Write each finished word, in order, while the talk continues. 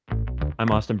I'm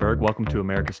Austin Berg. Welcome to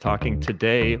America's Talking.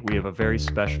 Today, we have a very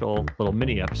special little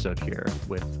mini episode here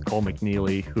with Cole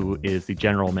McNeely, who is the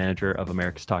general manager of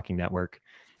America's Talking Network,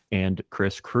 and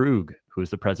Chris Krug, who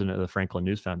is the president of the Franklin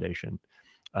News Foundation.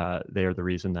 They are the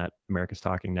reason that America's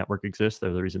Talking Network exists.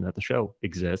 They're the reason that the show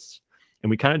exists. And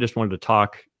we kind of just wanted to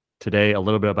talk today a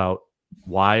little bit about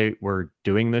why we're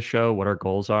doing this show, what our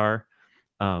goals are,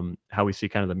 how we see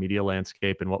kind of the media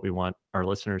landscape and what we want our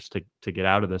listeners to get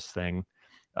out of this thing.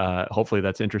 Hopefully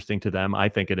that's interesting to them. I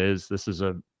think it is. This is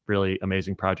a really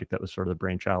amazing project that was sort of the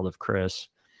brainchild of Chris.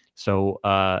 So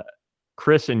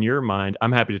Chris, in your mind,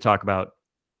 I'm happy to talk about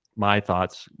my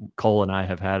thoughts. Cole and I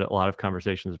have had a lot of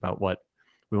conversations about what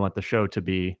we want the show to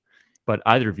be, but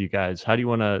either of you guys, how do you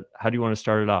want to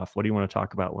start it off? What do you want to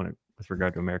talk about with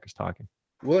regard to America's Talking?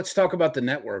 Well, let's talk about the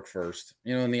network first,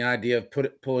 and the idea of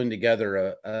pulling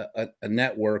together a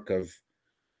network of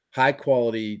high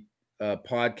quality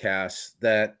podcasts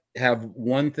that have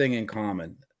one thing in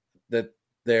common, that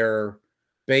they're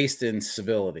based in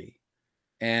civility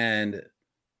and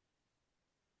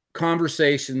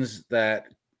conversations that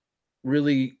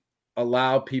really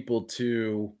allow people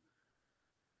to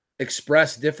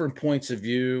express different points of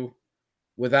view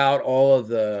without all of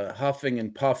the huffing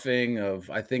and puffing of,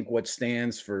 I think, what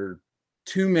stands for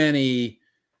too many,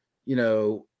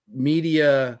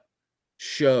 media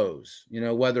shows,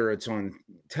 whether it's on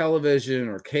television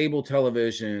or cable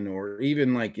television, or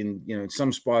even like in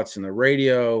some spots in the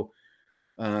radio.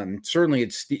 Certainly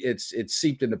it's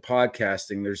seeped into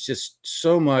podcasting. There's just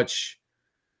so much,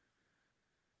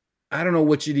 I don't know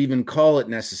what you'd even call it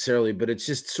necessarily, but it's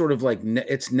just sort of like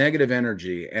it's negative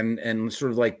energy and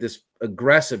sort of like this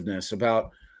aggressiveness about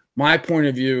my point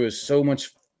of view is so much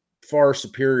far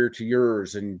superior to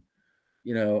yours. And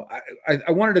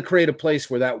I wanted to create a place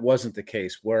where that wasn't the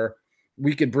case, where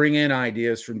we could bring in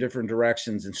ideas from different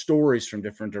directions and stories from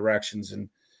different directions and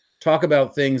talk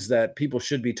about things that people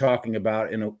should be talking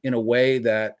about in a way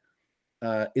that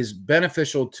is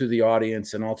beneficial to the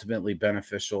audience and ultimately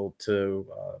beneficial to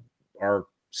our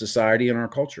society and our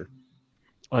culture.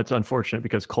 Well, it's unfortunate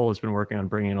because Cole has been working on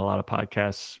bringing a lot of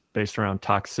podcasts based around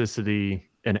toxicity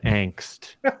and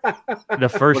angst. The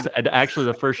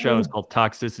first show is called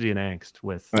Toxicity and Angst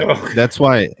with. That's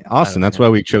why, Austin. That's why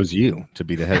we chose you to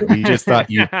be the head. We just thought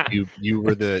you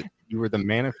were the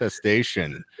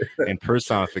manifestation and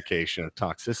personification of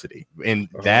toxicity, and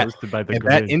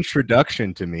that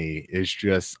introduction to me is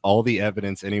just all the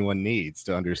evidence anyone needs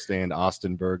to understand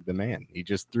Austin Berg, the man. He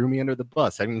just threw me under the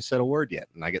bus. I haven't even said a word yet,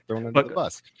 and I get thrown under the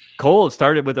bus. Cole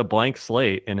started with a blank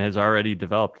slate and has already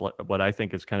developed what I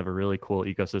think is kind of a really cool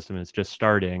ecosystem. It's just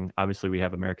starting. Obviously, we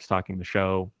have America's Talking, the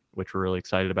show, which we're really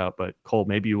excited about. But Cole,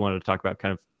 maybe you wanted to talk about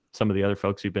kind of some of the other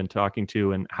folks you've been talking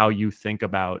to and how you think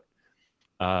about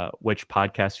which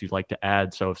podcasts you'd like to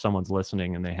add. So if someone's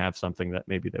listening and they have something that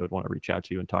maybe they would want to reach out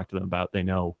to you and talk to them about, they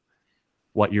know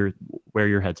where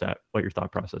your head's at, what your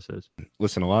thought process is.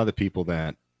 Listen, a lot of the people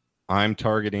that I'm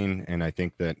targeting, and I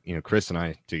think that, Chris and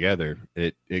I together,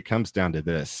 it comes down to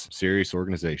this: serious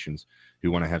organizations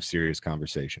who want to have serious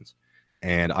conversations.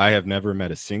 And I have never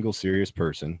met a single serious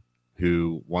person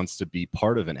who wants to be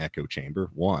part of an echo chamber,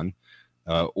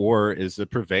 or is a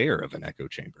purveyor of an echo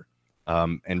chamber.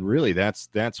 And really,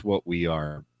 that's what we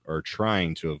are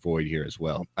trying to avoid here as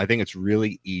well. I think it's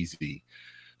really easy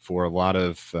for a lot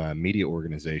of media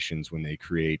organizations, when they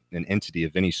create an entity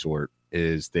of any sort,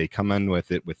 is they come in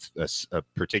with it with a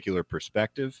particular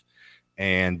perspective,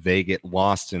 and they get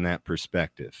lost in that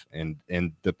perspective. And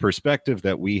the perspective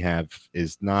that we have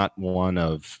is not one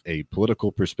of a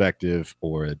political perspective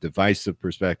or a divisive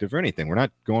perspective or anything. We're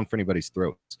not going for anybody's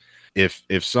throats. If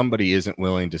somebody isn't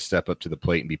willing to step up to the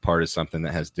plate and be part of something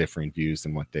that has differing views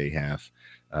than what they have,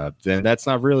 then that's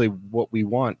not really what we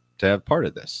want to have part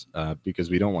of this,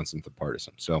 because we don't want something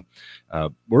partisan. So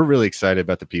we're really excited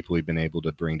about the people we've been able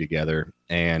to bring together,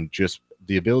 and just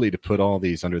the ability to put all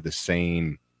these under the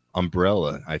same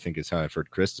umbrella, I think is how I've heard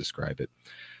Chris describe it.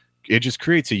 It just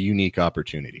creates a unique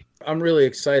opportunity. I'm really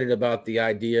excited about the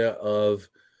idea of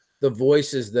the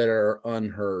voices that are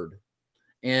unheard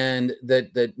and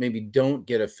that maybe don't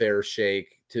get a fair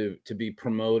shake to be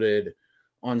promoted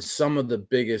on some of the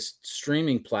biggest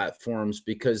streaming platforms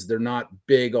because they're not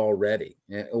big already,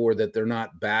 or that they're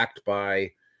not backed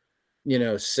by,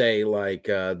 say like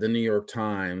the New York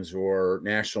Times or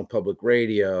National Public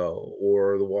Radio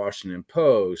or the Washington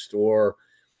Post, or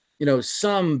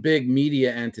some big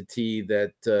media entity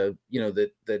that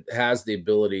that has the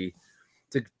ability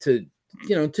to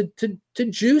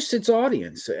juice its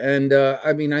audience. And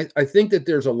I think that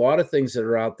there's a lot of things that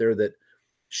are out there that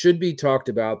should be talked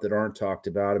about that aren't talked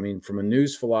about. I mean, from a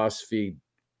news philosophy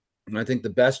And I think the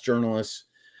best journalists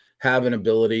have an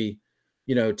ability,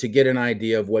 to get an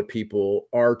idea of what people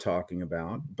are talking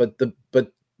about. But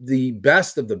the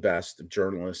best of the best of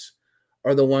journalists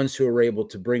are the ones who are able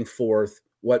to bring forth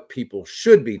what people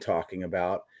should be talking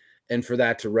about, and for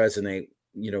that to resonate,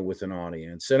 with an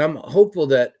audience. And I'm hopeful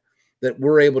that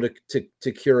we're able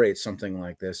to curate something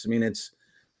like this. I mean,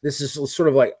 this is sort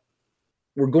of like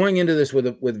we're going into this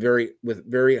with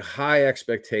very high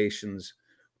expectations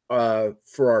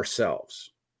for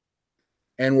ourselves,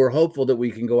 and we're hopeful that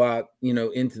we can go out,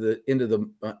 into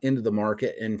the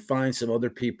market and find some other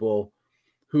people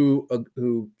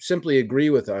who simply agree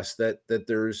with us that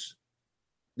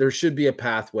there should be a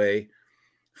pathway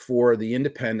for the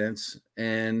independents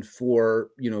and for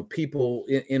people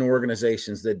in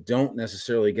organizations that don't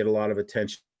necessarily get a lot of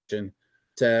attention,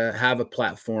 to have a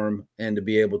platform and to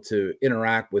be able to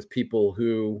interact with people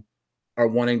who are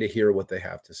wanting to hear what they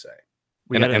have to say.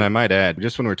 And I might add,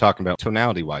 just when we're talking about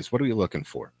tonality wise, what are we looking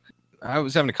for? I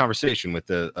was having a conversation with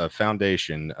a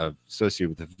foundation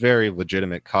associated with a very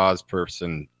legitimate cause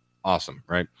person. Awesome,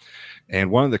 right? And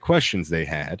one of the questions they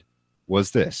had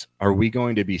was this: are we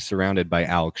going to be surrounded by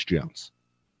Alex Jones?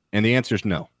 And the answer is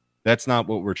no. That's not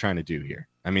what we're trying to do here.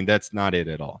 I mean, that's not it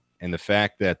at all. And the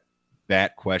fact that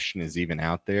that question is even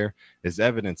out there is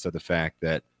evidence of the fact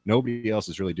that nobody else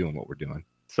is really doing what we're doing.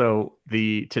 So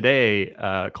today,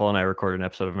 Cole and I recorded an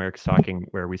episode of America's Talking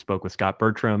where we spoke with Scott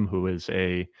Bertram, who is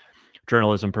a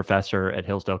journalism professor at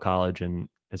Hillsdale College and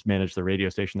has managed the radio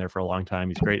station there for a long time.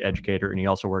 He's a great educator, and he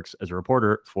also works as a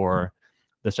reporter for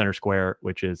the Center Square,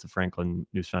 which is the Franklin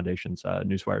News Foundation's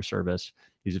newswire service.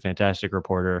 He's a fantastic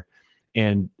reporter.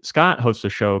 And Scott hosts a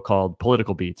show called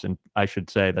Political Beats. And I should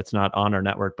say that's not on our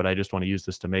network, but I just want to use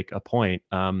this to make a point.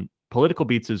 Political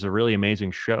Beats is a really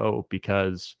amazing show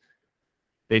because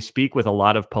they speak with a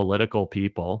lot of political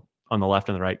people on the left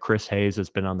and the right. Chris Hayes has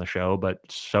been on the show, but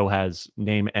so has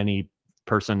name any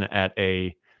person at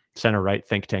a center right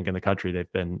think tank in the country.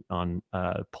 They've been on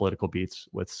Political Beats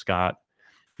with Scott.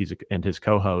 And his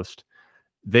co-host.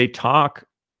 They talk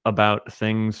about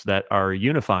things that are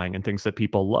unifying and things that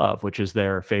people love, which is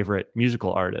their favorite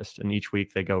musical artist. And each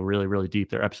week they go really, really deep.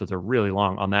 Their episodes are really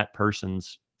long on that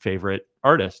person's favorite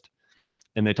artist.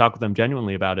 And they talk with them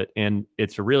genuinely about it. And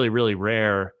it's really, really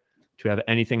rare to have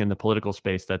anything in the political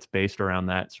space that's based around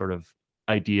that sort of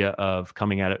idea of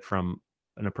coming at it from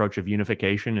an approach of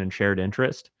unification and shared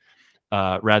interest,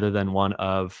 rather than one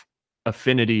of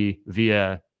affinity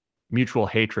via mutual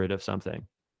hatred of something,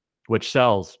 which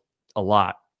sells a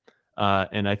lot.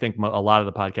 And I think a lot of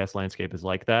the podcast landscape is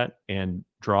like that and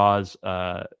draws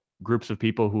groups of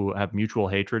people who have mutual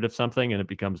hatred of something, and it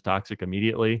becomes toxic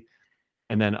immediately.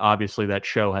 And then obviously that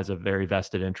show has a very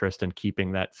vested interest in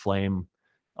keeping that flame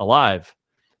alive.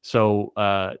 So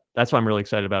that's why I'm really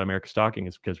excited about America's Talking,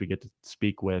 is because we get to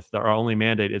speak with, our only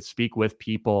mandate is speak with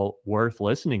people worth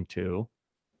listening to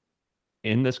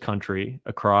in this country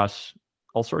across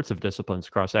all sorts of disciplines,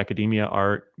 across academia,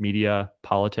 art, media,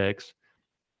 politics,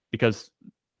 because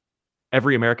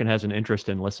every American has an interest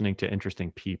in listening to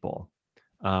interesting people,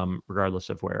 regardless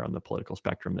of where on the political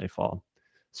spectrum they fall.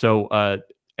 So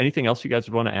anything else you guys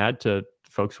would want to add to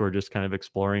folks who are just kind of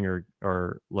exploring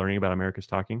or learning about America's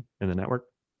Talking in the network?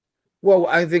 Well,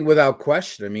 I think without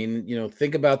question. I mean,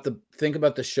 think about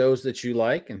the shows that you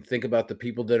like, and think about the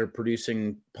people that are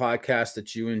producing podcasts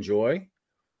that you enjoy,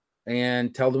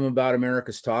 and tell them about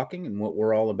America's Talking and what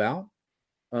we're all about.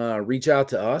 Reach out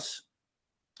to us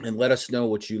and let us know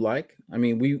what you like. I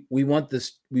mean, we want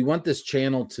this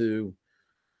channel to,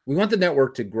 we want the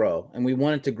network to grow, and we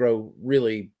want it to grow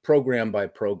really program by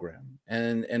program.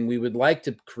 And we would like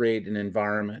to create an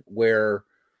environment where,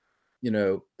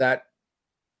 that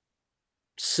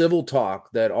civil talk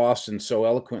that Austin so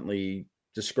eloquently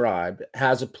described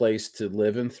has a place to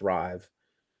live and thrive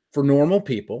for normal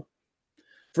people,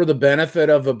 for the benefit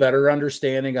of a better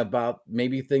understanding about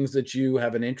maybe things that you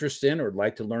have an interest in or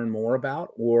like to learn more about,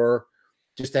 or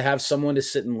just to have someone to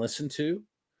sit and listen to.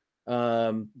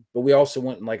 But we also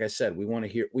want, like I said, we want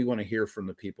to hear from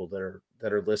the people that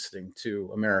are listening to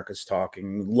America's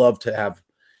Talking. We'd love to have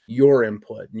your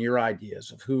input and your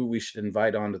ideas of who we should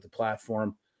invite onto the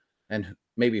platform, and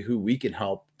maybe who we can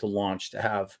help to launch to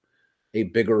have a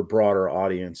bigger, broader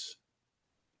audience.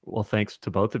 Well, thanks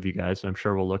to both of you guys. I'm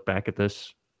sure we'll look back at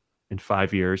this in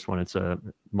 5 years when it's a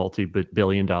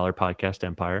multi-billion-dollar podcast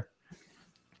empire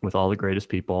with all the greatest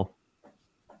people.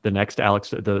 The next Alex,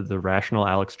 the rational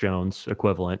Alex Jones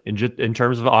equivalent in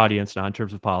terms of audience, not in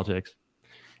terms of politics,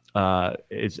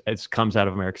 it comes out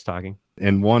of America's Talking.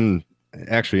 And one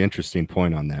actually interesting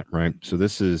point on that, right? So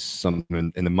this is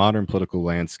something in the modern political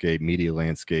landscape, media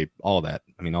landscape, all that.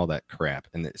 I mean, all that crap.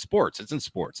 And sports, it's in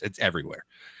sports, it's everywhere.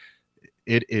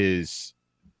 It is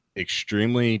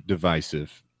extremely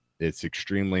divisive. It's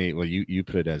extremely, well, you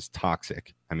put it as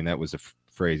toxic. I mean, that was a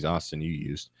phrase, Austin, you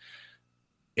used.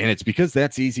 And it's because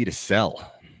that's easy to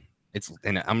sell.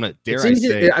 And I'm going to dare I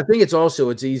say, I think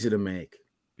it's easy to make.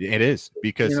 It is,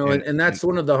 because and that's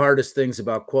one of the hardest things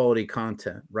about quality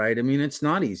content, right? I mean, it's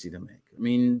not easy to make. I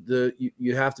mean,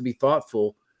 you have to be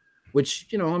thoughtful, which,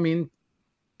 I mean,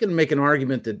 can make an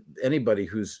argument that anybody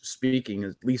who's speaking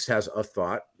at least has a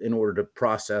thought in order to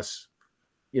process,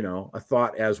 a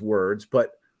thought as words,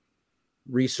 but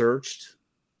researched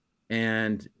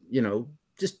and,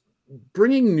 just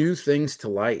bringing new things to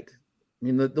light. I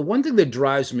mean, the one thing that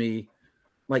drives me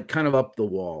like kind of up the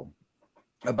wall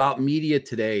about media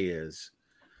today is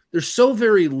there's so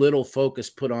very little focus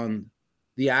put on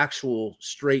the actual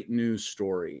straight news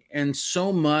story, and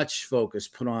so much focus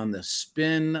put on the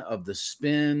spin of the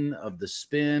spin of the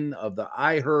spin of the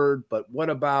I heard, but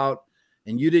what about,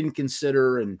 and you didn't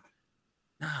consider, and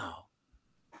no,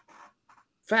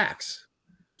 facts,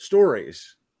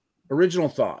 stories, original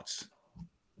thoughts.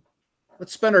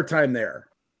 Let's spend our time there.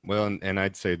 Well, and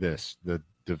I'd say this, the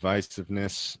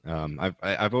divisiveness.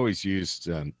 I've always used,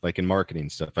 like in marketing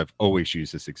stuff, I've always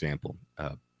used this example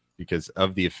because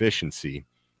of the efficiency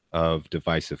of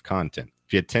divisive content.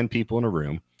 If you had 10 people in a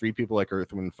room, 3 people like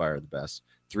Earth, Wind, and Fire the best,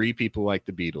 3 people like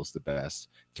the Beatles the best,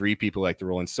 3 people like the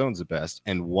Rolling Stones the best,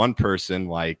 and 1 person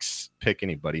likes, pick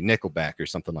anybody, Nickelback or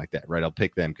something like that, right? I'll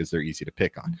pick them because they're easy to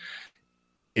pick on.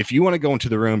 If you want to go into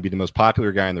the room, be the most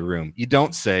popular guy in the room, you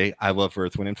don't say, I love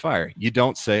Earth, Wind, and Fire. You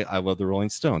don't say, I love the Rolling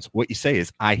Stones. What you say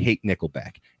is, I hate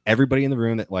Nickelback. Everybody in the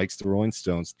room that likes the Rolling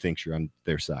Stones thinks you're on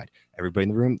their side. Everybody in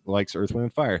the room that likes Earth, Wind,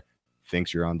 and Fire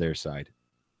thinks you're on their side.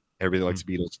 Everybody that likes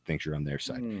the Beatles thinks you're on their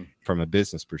side. From a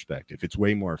business perspective, it's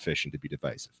way more efficient to be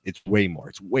divisive. It's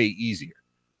way easier.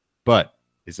 But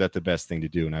is that the best thing to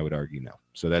do? And I would argue no.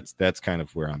 So that's kind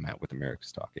of where I'm at with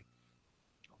America's Talking.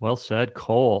 Well said,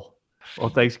 Cole. Well,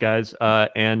 thanks, guys.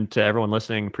 And to everyone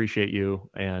listening, appreciate you,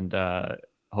 and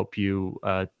hope you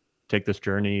take this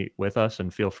journey with us,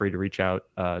 and feel free to reach out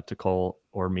to Cole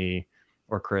or me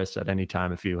or Chris at any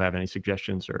time if you have any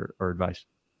suggestions or advice.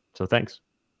 So thanks.